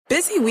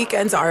Busy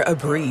weekends are a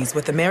breeze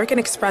with American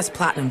Express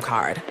Platinum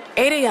Card.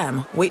 8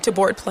 a.m., wait to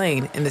board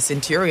plane in the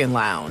Centurion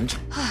Lounge.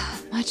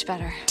 Much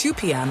better. 2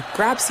 p.m.,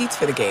 grab seats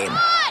for the game.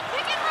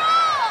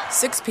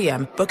 6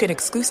 p.m., book an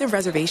exclusive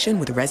reservation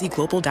with Resy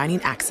Global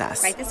Dining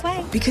Access. Right this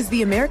way. Because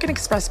the American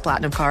Express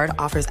Platinum Card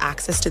offers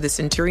access to the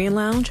Centurion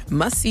Lounge,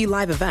 must-see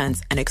live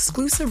events, and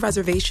exclusive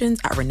reservations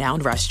at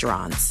renowned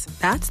restaurants.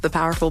 That's the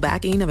powerful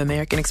backing of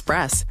American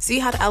Express. See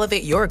how to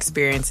elevate your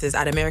experiences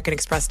at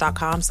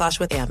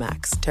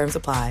americanexpress.com/withAmex. Terms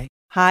apply.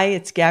 Hi,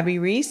 it's Gabby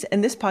Reese,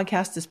 and this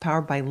podcast is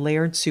powered by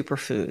Laird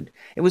Superfood.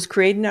 It was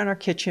created in our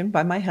kitchen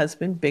by my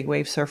husband, big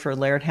wave surfer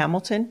Laird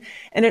Hamilton,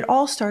 and it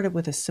all started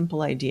with a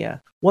simple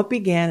idea. What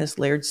began as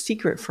Laird's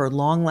secret for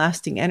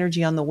long-lasting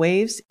energy on the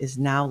waves is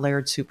now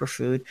Laird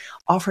Superfood,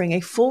 offering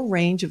a full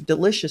range of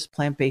delicious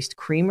plant-based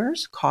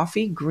creamers,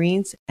 coffee,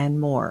 greens,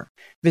 and more.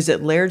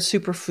 Visit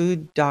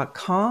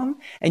lairdsuperfood.com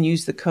and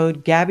use the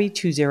code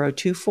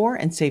GABBY2024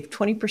 and save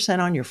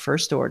 20% on your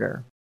first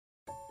order.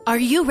 Are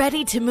you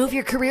ready to move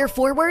your career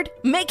forward?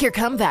 Make your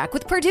comeback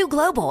with Purdue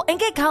Global and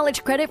get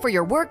college credit for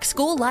your work,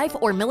 school, life,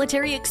 or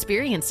military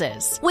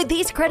experiences. With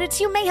these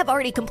credits, you may have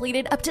already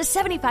completed up to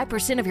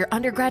 75% of your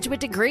undergraduate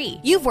degree.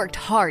 You've worked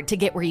hard to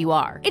get where you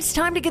are. It's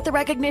time to get the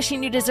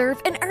recognition you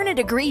deserve and earn a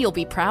degree you'll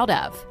be proud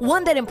of.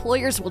 One that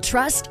employers will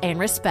trust and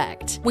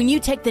respect. When you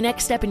take the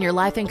next step in your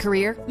life and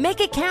career,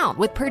 make it count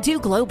with Purdue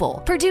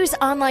Global, Purdue's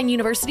online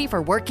university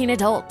for working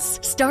adults.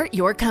 Start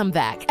your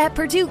comeback at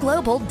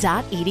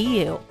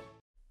purdueglobal.edu.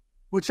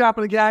 What's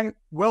happening, gang?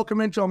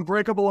 Welcome into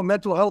Unbreakable, a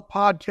mental health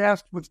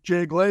podcast with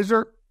Jay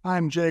Glazer.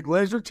 I'm Jay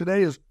Glazer.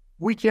 Today is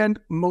Weekend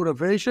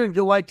Motivation.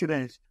 You'll like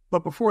today's.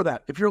 But before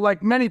that, if you're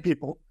like many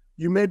people,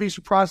 you may be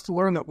surprised to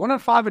learn that 1 in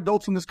 5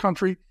 adults in this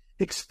country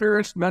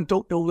experienced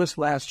mental illness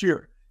last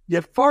year.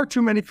 Yet far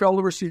too many fail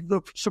to receive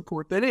the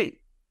support they need.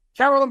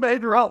 Carolyn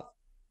Behavioral Health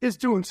is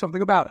doing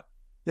something about it.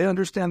 They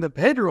understand that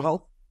behavioral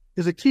health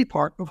is a key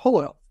part of whole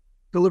health,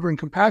 delivering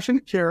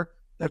compassionate care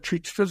that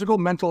treats physical,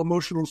 mental,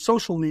 emotional, and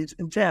social needs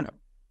in tandem.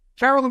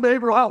 Carolyn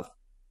Behavioral Health,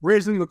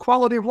 raising the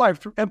quality of life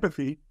through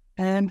empathy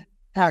and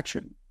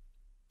action.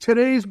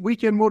 Today's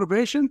weekend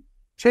motivation,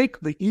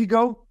 take the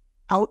ego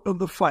out of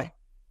the fight.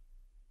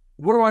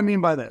 What do I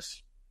mean by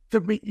this? It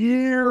took me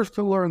years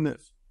to learn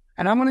this.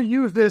 And I'm going to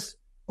use this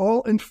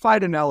all in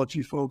fight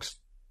analogy, folks,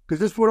 because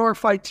this is what our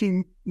fight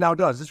team now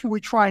does. This is what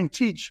we try and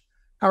teach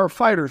our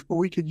fighters, but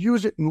we could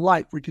use it in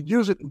life. We could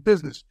use it in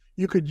business.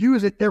 You could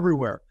use it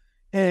everywhere.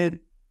 And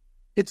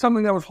it's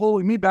something that was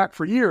holding me back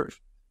for years,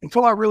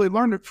 until I really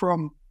learned it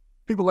from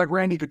people like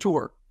Randy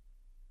Couture.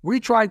 We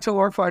try to tell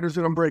our fighters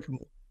that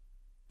Unbreakable,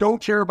 don't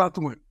care about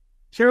the win.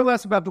 Care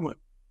less about the win.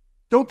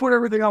 Don't put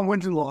everything on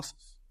wins and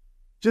losses.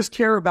 Just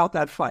care about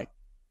that fight.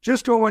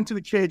 Just go into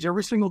the cage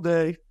every single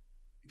day,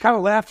 kind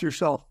of laugh to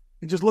yourself,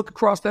 and just look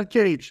across that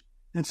cage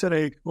and say,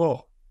 hey,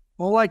 well,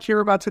 all I care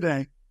about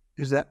today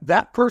is that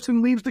that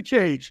person leaves the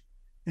cage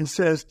and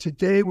says,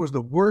 today was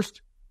the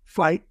worst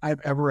fight I've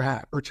ever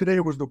had, or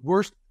today was the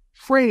worst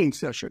training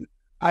session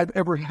I've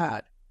ever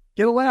had.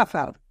 Get a laugh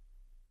out of it.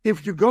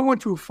 If you go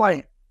into a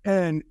fight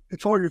and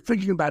it's all you're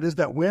thinking about is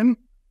that win,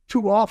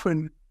 too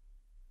often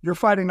you're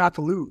fighting not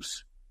to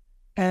lose.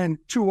 And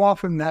too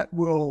often that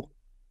will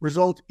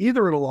result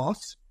either in a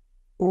loss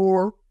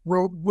or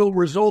will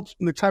result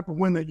in the type of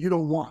win that you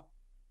don't want.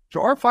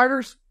 So our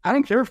fighters, I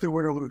don't care if they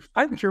win or lose.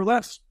 I don't care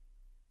less.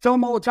 Tell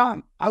them all the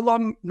time. I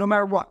love them no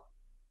matter what.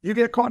 You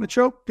get caught in a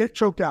choke, get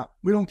choked out.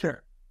 We don't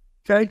care.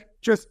 Okay?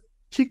 Just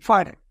keep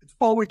fighting. It's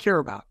all we care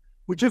about.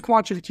 We just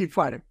want you to keep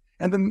fighting.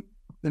 And then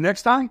the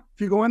next time,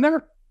 if you go in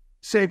there,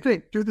 same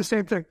thing. Do the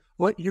same thing.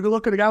 Well, you can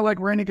look at a guy like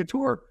Randy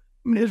Couture.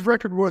 I mean, his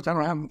record was, I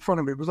don't have it in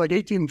front of me, it was like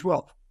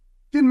 18-12.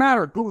 Didn't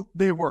matter who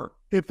they were.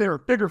 If they were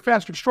bigger,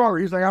 faster, stronger,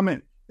 he's like, I'm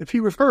in. If he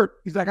was hurt,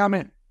 he's like, I'm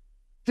in.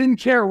 Didn't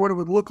care what it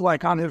would look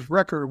like on his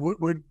record,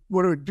 what it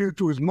would do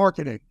to his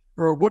marketing,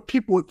 or what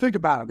people would think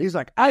about him. He's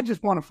like, I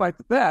just want to fight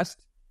the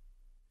best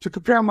to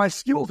compare my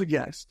skills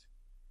against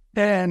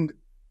and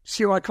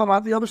see how I come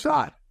out the other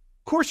side.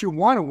 Of course, you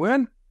want to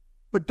win,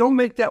 but don't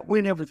make that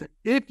win everything.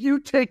 If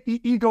you take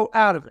the ego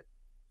out of it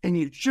and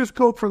you just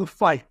go for the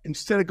fight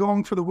instead of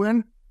going for the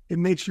win, it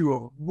makes you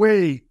a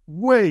way,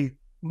 way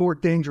more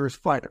dangerous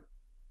fighter.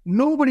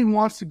 Nobody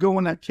wants to go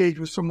in that cage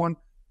with someone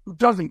who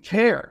doesn't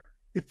care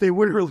if they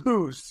win or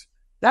lose.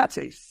 That's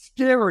a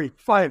scary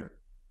fighter.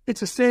 It's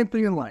the same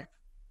thing in life.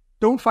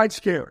 Don't fight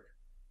scared.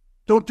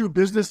 Don't do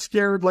business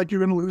scared like you're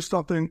going to lose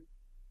something.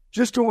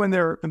 Just go in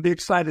there and be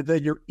excited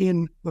that you're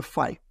in the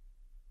fight.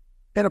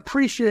 And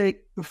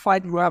appreciate the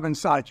fight you have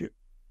inside you.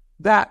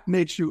 That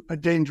makes you a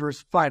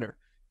dangerous fighter.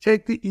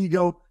 Take the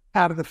ego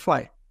out of the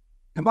fight.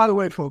 And by the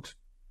way, folks,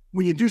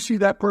 when you do see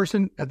that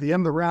person at the end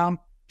of the round,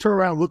 turn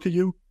around, look at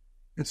you,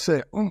 and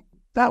say, oh,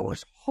 that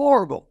was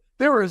horrible.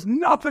 There is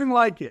nothing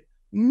like it.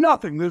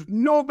 Nothing. There's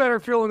no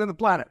better feeling on the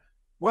planet.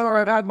 Whether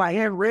I've had my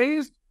hand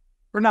raised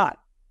or not,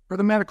 or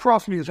the man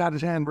across from me has had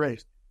his hand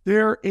raised.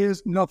 There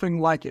is nothing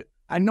like it.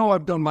 I know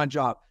I've done my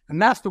job,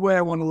 and that's the way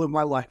I want to live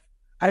my life.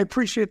 I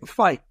appreciate the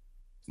fight.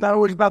 It's not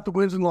always about the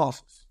wins and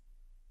losses.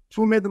 It's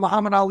what made the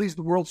Muhammad Ali's of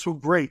the world so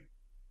great.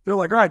 They're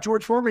like, all right,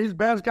 George Foreman, he's the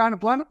baddest guy on the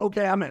planet.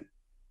 Okay, I'm in.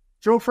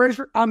 Joe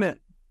Frazier, I'm in.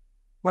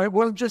 But it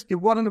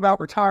wasn't about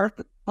retired,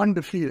 but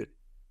undefeated.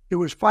 It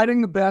was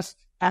fighting the best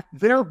at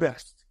their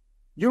best.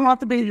 You don't have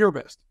to be at your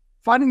best.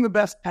 Fighting the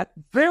best at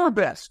their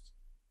best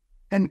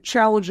and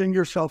challenging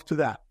yourself to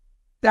that.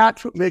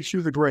 That's what makes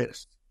you the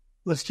greatest.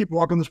 Let's keep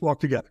walking this walk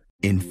together.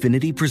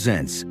 Infiniti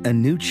presents a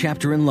new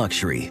chapter in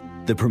luxury,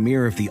 the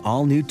premiere of the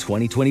all-new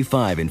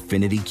 2025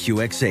 Infiniti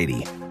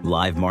QX80,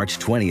 live March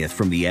 20th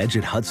from the Edge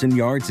at Hudson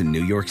Yards in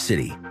New York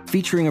City,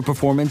 featuring a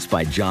performance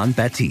by John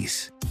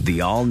Batiste.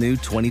 The all-new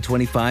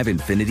 2025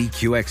 Infiniti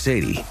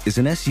QX80 is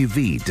an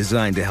SUV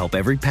designed to help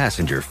every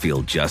passenger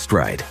feel just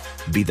right.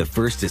 Be the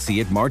first to see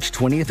it March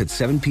 20th at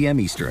 7 p.m.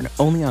 Eastern,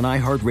 only on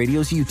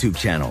iHeartRadio's YouTube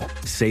channel.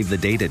 Save the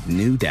date at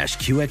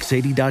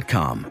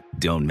new-QX80.com.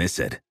 Don't miss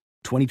it.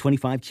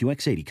 2025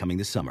 QX80 coming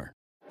this summer.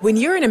 When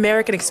you're an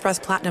American Express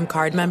Platinum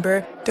Card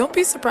member, don't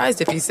be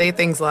surprised if you say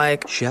things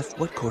like, Chef,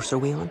 what course are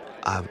we on?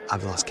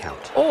 I've lost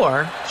count.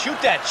 Or,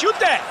 Shoot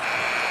that!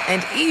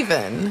 and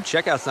even,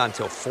 Checkout's not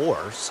until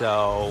 4,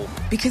 so...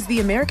 Because the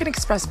American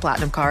Express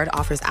Platinum Card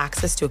offers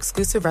access to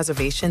exclusive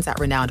reservations at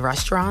renowned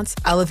restaurants,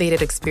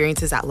 elevated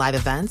experiences at live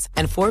events,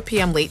 and 4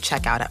 p.m. late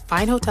checkout at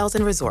fine hotels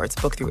and resorts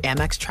booked through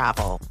Amex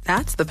Travel.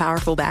 That's the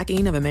powerful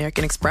backing of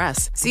American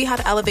Express. See how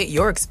to elevate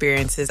your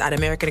experiences at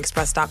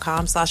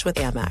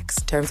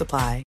americanexpress.com/withAmex. Terms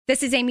apply.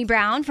 This is Amy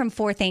Brown from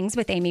 4 Things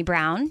with Amy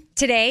Brown.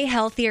 Today,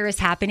 Healthier is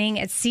happening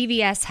at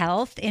CVS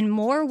Health in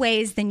more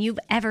ways than you've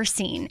ever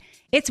seen.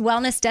 It's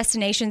wellness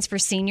destinations for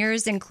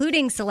seniors,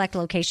 including select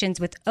locations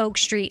with Oak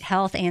Street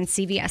Health and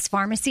CVS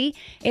Pharmacy.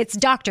 It's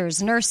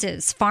doctors,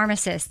 nurses,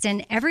 pharmacists,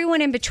 and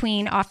everyone in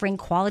between offering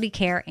quality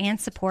care and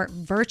support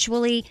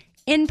virtually,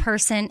 in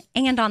person,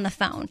 and on the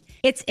phone.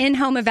 It's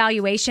in-home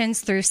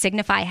evaluations through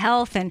Signify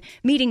Health and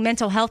meeting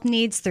mental health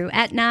needs through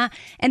Aetna.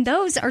 And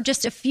those are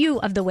just a few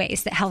of the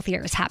ways that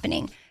Healthier is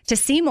happening. To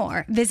see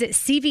more, visit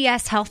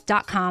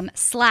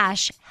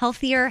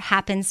cvshealth.com/healthier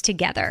happens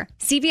together.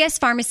 CVS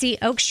Pharmacy,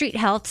 Oak Street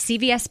Health,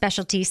 CVS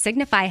Specialty,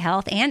 Signify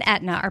Health, and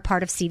Aetna are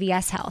part of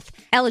CVS Health.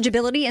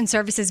 Eligibility and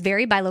services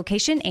vary by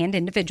location and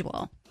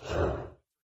individual.